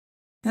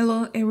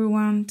Hello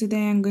everyone,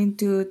 today I'm going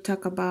to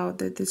talk about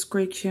the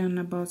description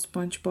about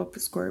SpongeBob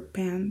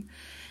SquarePants,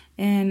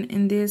 and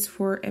in this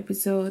fourth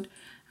episode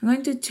I'm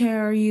going to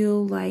tell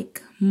you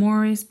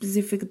more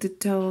specific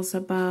details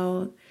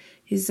about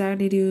his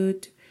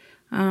attitude,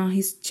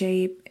 his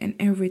shape and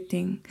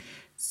everything.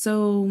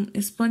 So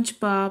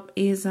SpongeBob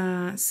is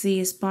a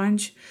sea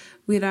sponge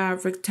with a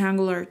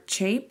rectangular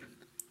shape.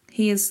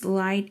 He is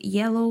light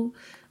yellow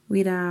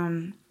with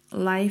a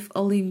light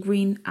olive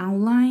green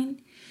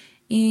outline.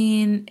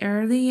 In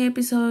early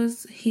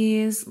episodes, he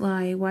is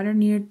water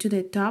near to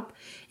the top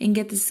and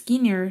gets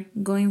skinnier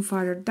going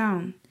farther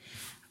down,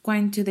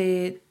 going to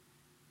the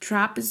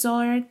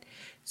trapezoid.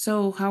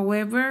 So,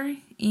 however,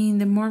 in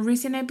the more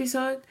recent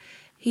episode,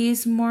 he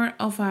is more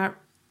of a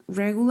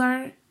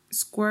regular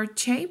square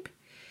shape,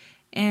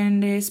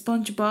 and the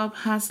SpongeBob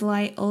has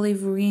light olive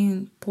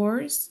green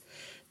pores,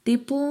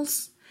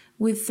 dimples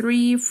with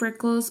three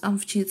freckles on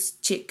his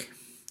cheek,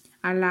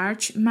 a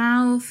large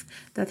mouth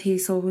that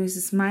he's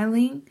always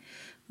smiling,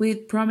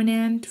 with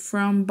prominent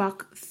front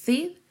back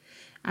teeth,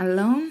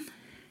 alone.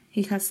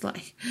 He has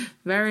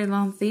very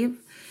long teeth,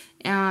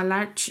 a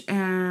large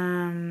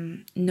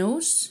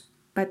nose,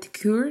 but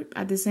curved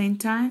at the same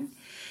time,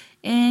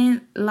 and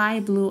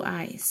light blue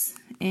eyes.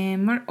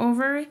 And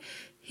moreover,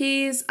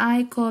 his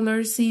eye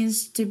color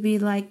seems to be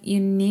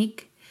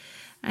unique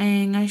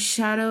and a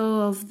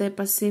shadow of the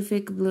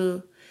Pacific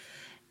blue.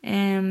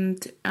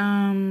 And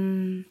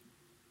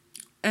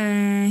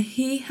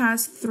he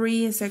has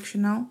three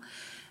exceptional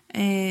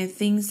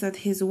things that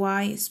his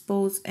white,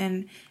 exposed,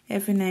 and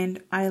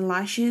effeminate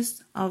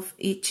eyelashes of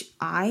each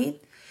eye,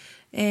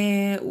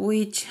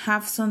 which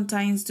have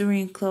sometimes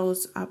during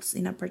close-ups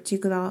in a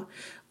particular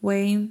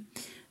way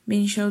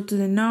been shown to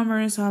the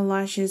numerous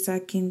eyelashes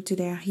akin to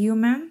the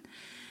human,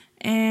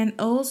 and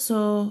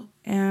also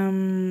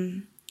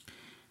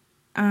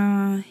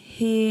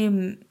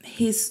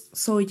he's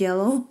so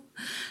yellow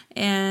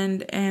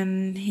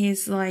and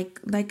he's like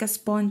a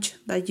sponge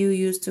that you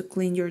use to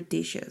clean your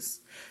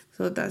dishes.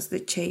 So that's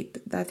the shape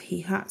that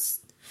he has.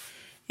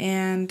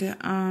 And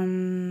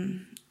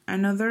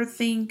another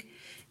thing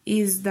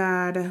is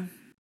that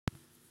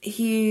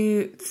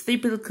he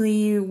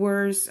typically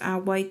wears a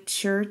white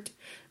shirt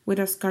with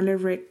a scarlet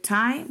red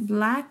tie,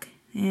 black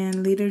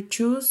and leather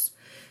shoes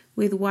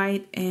with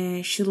white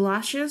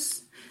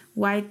shoelashes,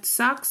 white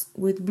socks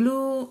with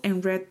blue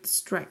and red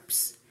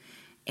stripes,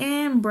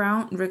 and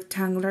brown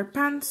rectangular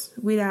pants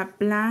with a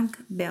black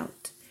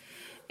belt.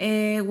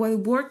 While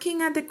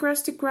working at the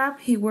Krusty Krab,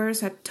 he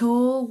wears a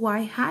tall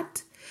white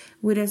hat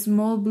with a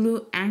small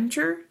blue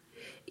anchor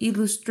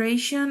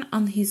illustration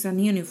on his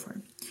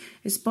uniform.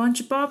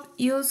 SpongeBob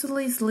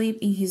usually sleeps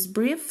in his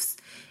briefs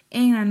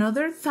and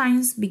another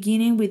times,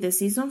 beginning with the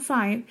season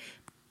 5,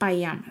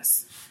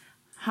 pajamas.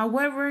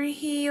 However,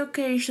 he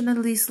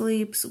occasionally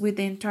sleeps with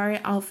the entire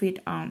outfit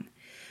on,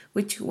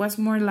 which was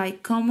more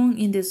common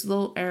in the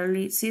slow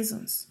early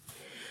seasons.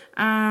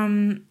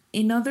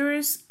 In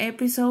other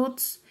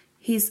episodes,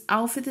 his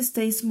outfit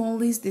stays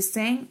mostly the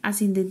same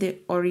as in the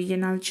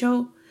original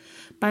show,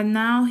 but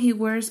now he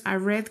wears a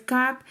red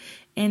cap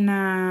and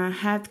a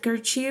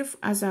handkerchief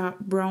as a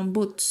brown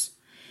boots.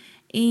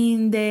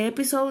 In the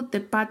episode The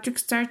Patrick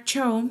Star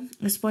Show,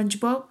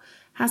 SpongeBob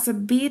has a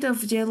bit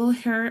of yellow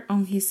hair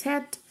on his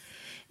head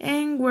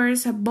and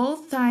wears a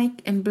bow tie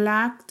and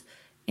black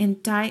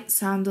and tight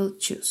sandal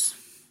shoes.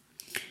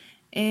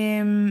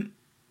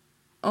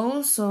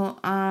 Also,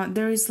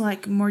 there is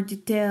more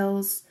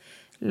details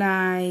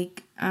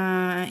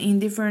in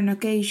different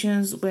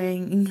occasions.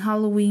 When in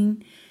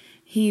Halloween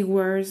he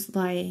wears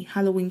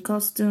Halloween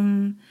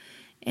costume,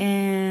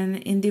 and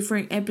in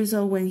different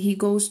episodes when he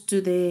goes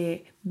to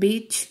the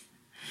beach,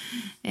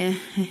 and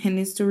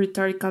it's too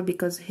rhetorical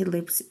because he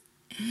lives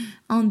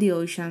on the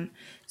ocean.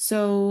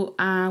 So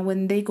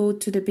when they go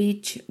to the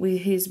beach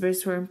with his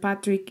best friend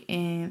Patrick,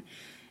 and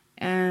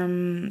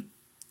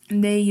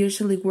they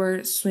usually wear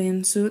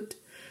swimsuit.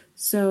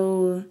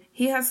 So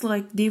he has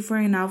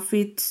different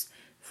outfits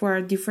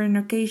for different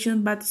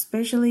occasions, but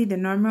especially the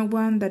normal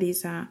one that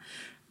is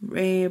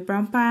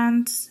brown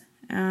pants,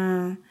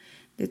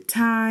 the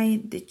tie,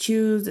 the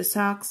shoes, the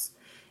socks,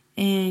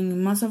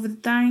 and most of the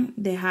time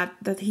the hat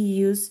that he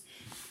used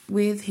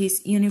with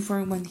his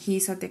uniform when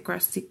he's at the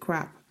Krusty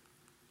Krab.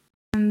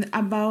 And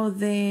about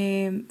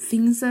the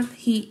things that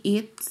he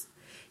eats,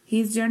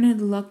 he's generally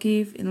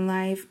lucky in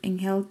life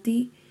and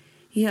healthy.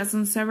 He has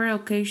on several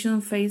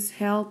occasions faced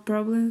health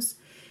problems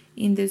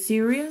in the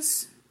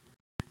series.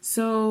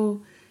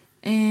 So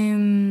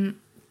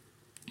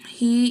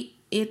he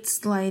eats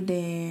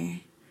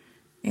the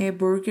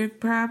burger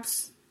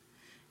crabs,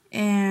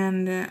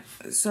 and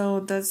so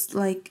that's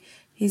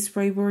his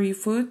favorite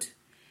food.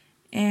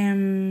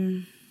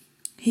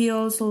 He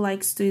also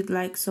likes to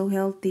eat so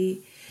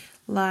healthy,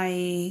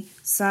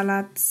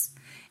 salads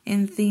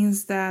and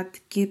things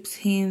that keeps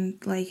him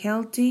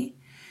healthy.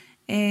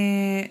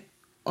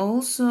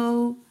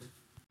 Also,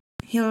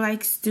 he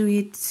likes to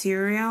eat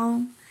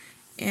cereal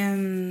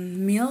and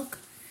milk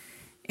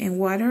and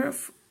water,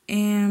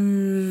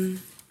 and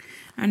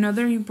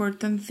Another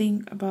important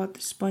thing about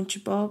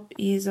SpongeBob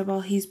is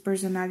about his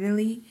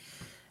personality,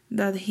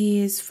 that he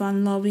is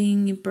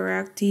fun-loving,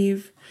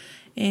 hyperactive,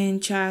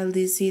 and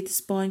childish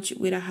sponge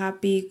with a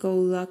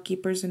happy-go-lucky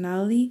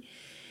personality.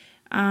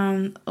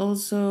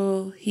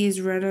 Also, he is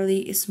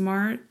readily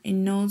smart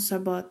and knows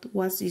about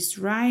what is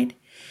right.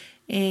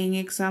 An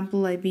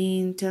example like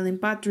being telling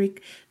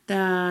Patrick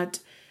that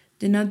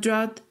do not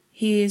drop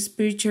his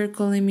picture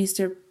calling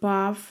Mr.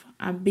 Puff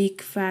a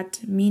big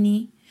fat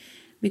meanie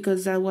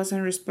because that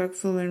wasn't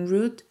respectful and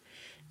rude.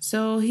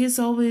 So he's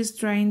always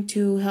trying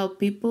to help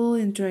people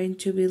and trying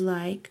to be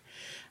like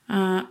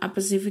a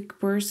Pacific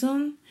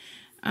person.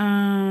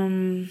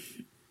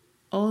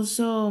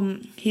 Also,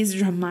 he's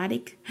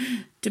dramatic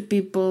to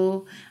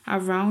people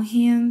around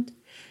him.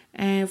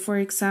 For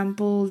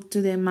example,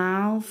 to the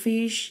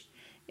Malfish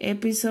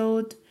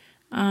episode,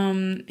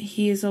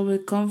 he is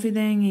always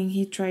confident and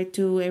he tried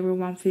to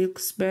everyone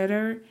feels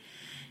better,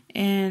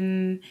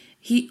 and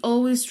he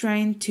always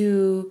trying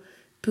to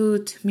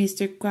put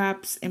Mr.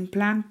 Krabs and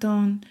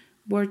Plankton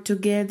work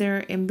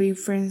together and be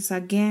friends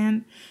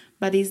again,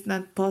 but it's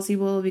not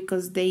possible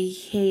because they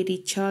hate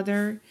each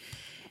other.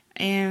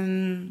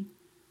 And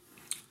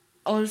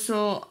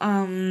also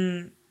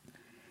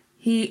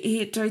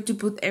he tried to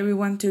put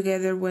everyone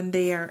together when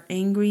they are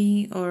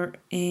angry or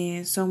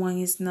someone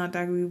is not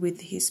agree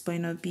with his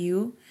point of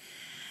view.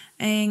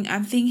 And I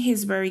think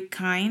he's very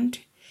kind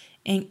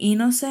and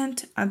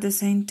innocent at the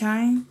same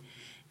time,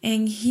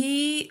 and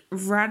he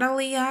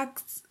readily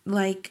acts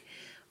like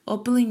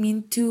openly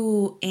mean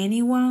to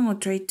anyone or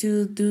try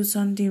to do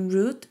something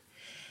rude.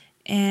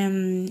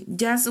 And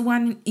just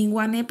in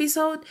one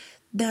episode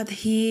that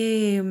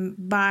he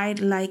bite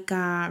like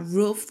a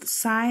roof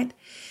side,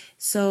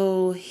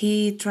 so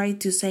he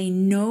tried to say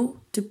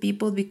no to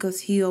people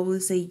because he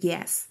always say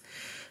yes.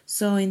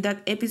 So in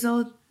that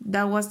episode,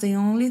 that was the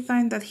only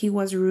time that he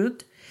was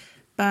rude,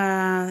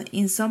 but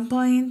in some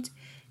point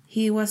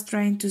he was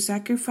trying to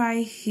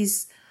sacrifice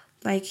his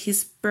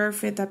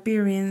perfect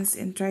appearance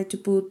and try to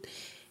put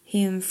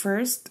him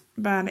first,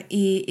 but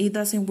it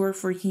doesn't work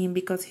for him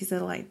because he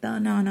said like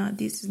no,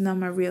 this is not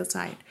my real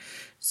side.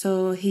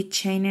 So he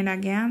changed it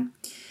again.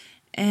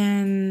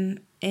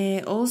 And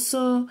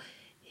also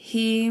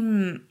he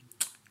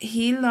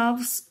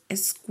loves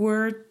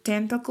square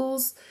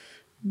tentacles,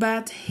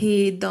 but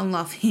he don't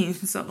love him.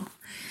 So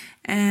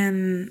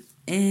and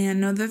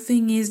another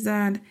thing is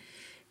that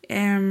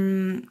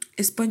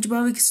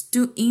SpongeBob is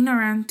too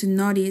ignorant to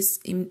notice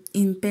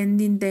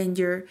impending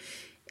danger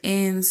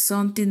and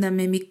something that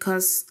maybe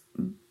cause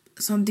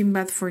something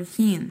bad for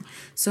him.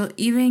 So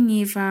even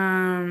if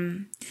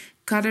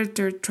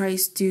character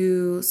tries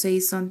to say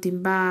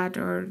something bad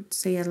or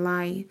say a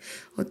lie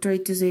or try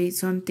to say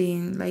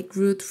something like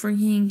rude for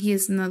him, he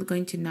is not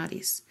going to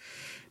notice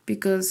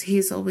because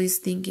he's always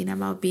thinking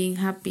about being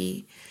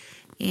happy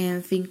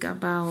and think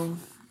about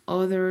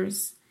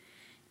others.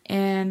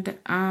 And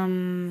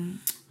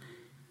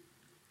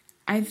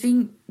I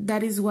think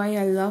that is why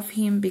I love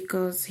him,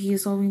 because he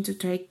is always to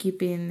try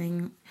keeping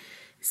and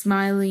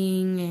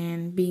smiling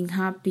and being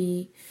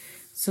happy.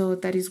 So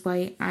that is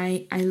why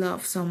I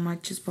love so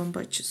much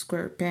SpongeBob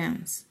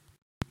SquarePants.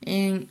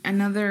 And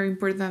another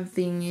important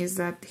thing is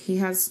that he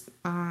has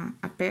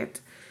a pet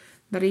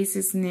that is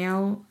a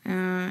snail,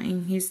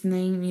 and his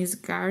name is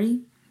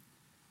Gary.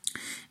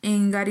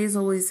 And Gary is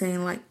always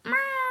saying like meow.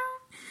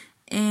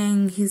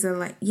 And he's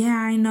like, yeah,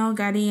 I know,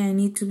 Gary, I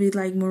need to be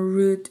like more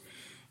rude.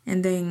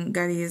 And then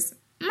Gary is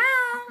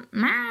meow,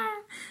 meow.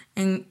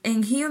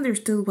 And he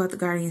understood what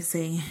Gary is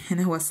saying.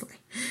 And I was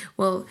like,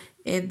 well,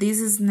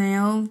 this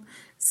snail,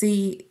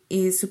 see,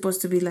 is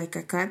supposed to be like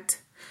a cat.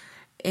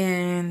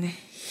 And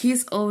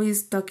he's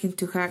always talking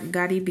to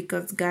Gary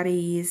because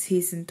Gary is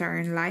his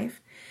entire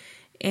life.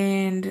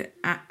 And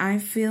I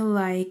feel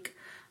like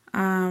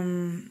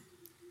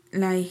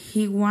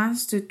he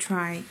wants to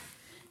try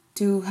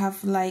to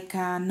have like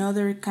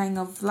another kind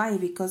of life,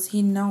 because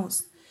he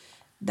knows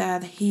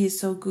that he is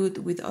so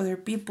good with other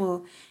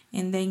people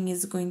and then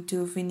is going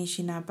to finish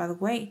in a bad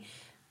way.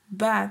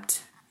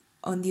 But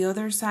on the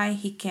other side,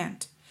 he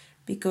can't,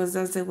 because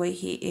that's the way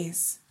he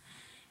is.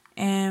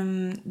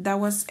 And that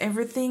was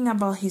everything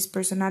about his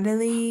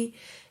personality,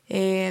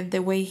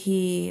 the way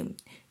he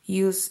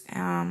used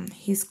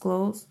his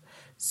clothes.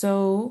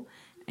 So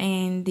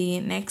in the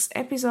next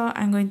episode,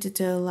 I'm going to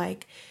tell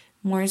like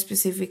more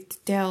specific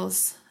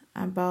details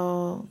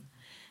about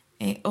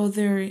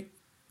other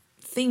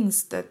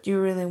things that you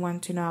really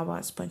want to know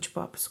about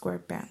SpongeBob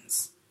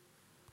SquarePants.